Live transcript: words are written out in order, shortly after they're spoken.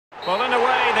Well, in a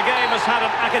way, the game has had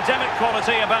an academic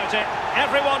quality about it.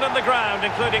 Everyone on the ground,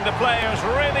 including the players,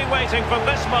 really waiting for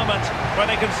this moment where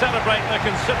they can celebrate their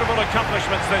considerable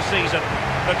accomplishments this season.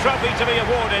 The trophy to be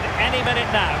awarded any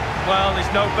minute now. Well,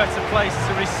 there's no better place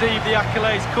to receive the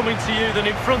accolades coming to you than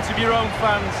in front of your own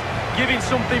fans. Giving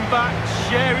something back,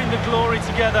 sharing the glory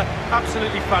together.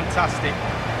 Absolutely fantastic.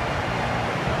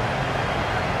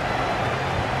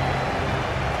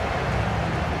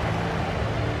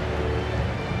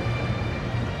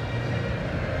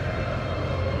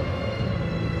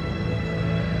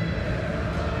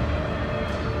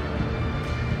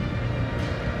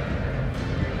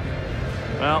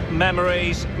 Well,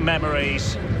 memories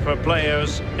for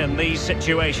players in these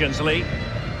situations, Lee.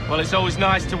 Well, it's always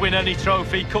nice to win any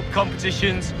trophy, cup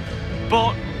competitions,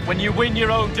 but when you win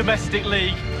your own domestic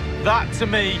league, that to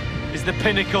me is the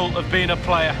pinnacle of being a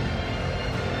player.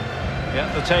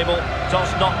 Yeah, the table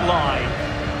does not lie.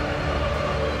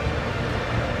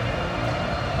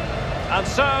 And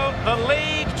so, the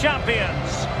league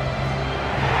champions.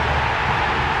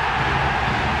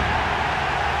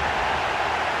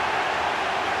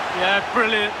 Yeah,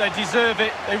 brilliant. They deserve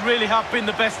it. They really have been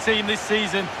the best team this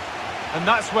season. And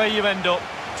that's where you end up,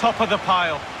 top of the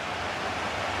pile.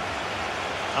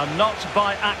 And not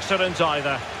by accident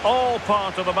either. All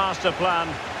part of the master plan.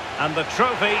 And the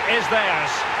trophy is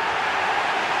theirs.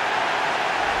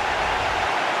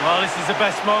 Well, this is the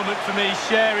best moment for me,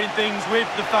 sharing things with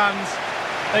the fans.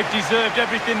 They've deserved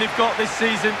everything they've got this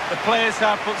season. The players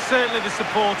have, but certainly the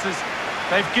supporters.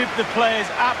 They've given the players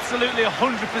absolutely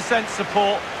 100%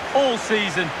 support all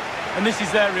season, and this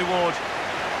is their reward.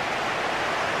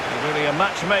 Really a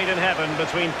match made in heaven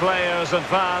between players and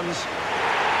fans,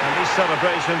 and these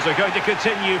celebrations are going to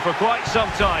continue for quite some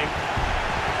time.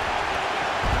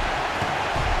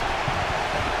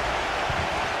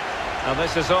 And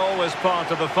this is always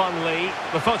part of the fun, Lee,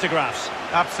 the photographs.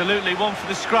 Absolutely, one for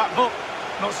the scrapbook.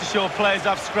 Not so sure players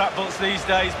have scrapbooks these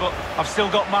days, but I've still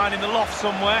got mine in the loft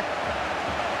somewhere.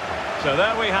 So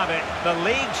there we have it, the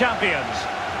league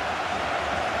champions.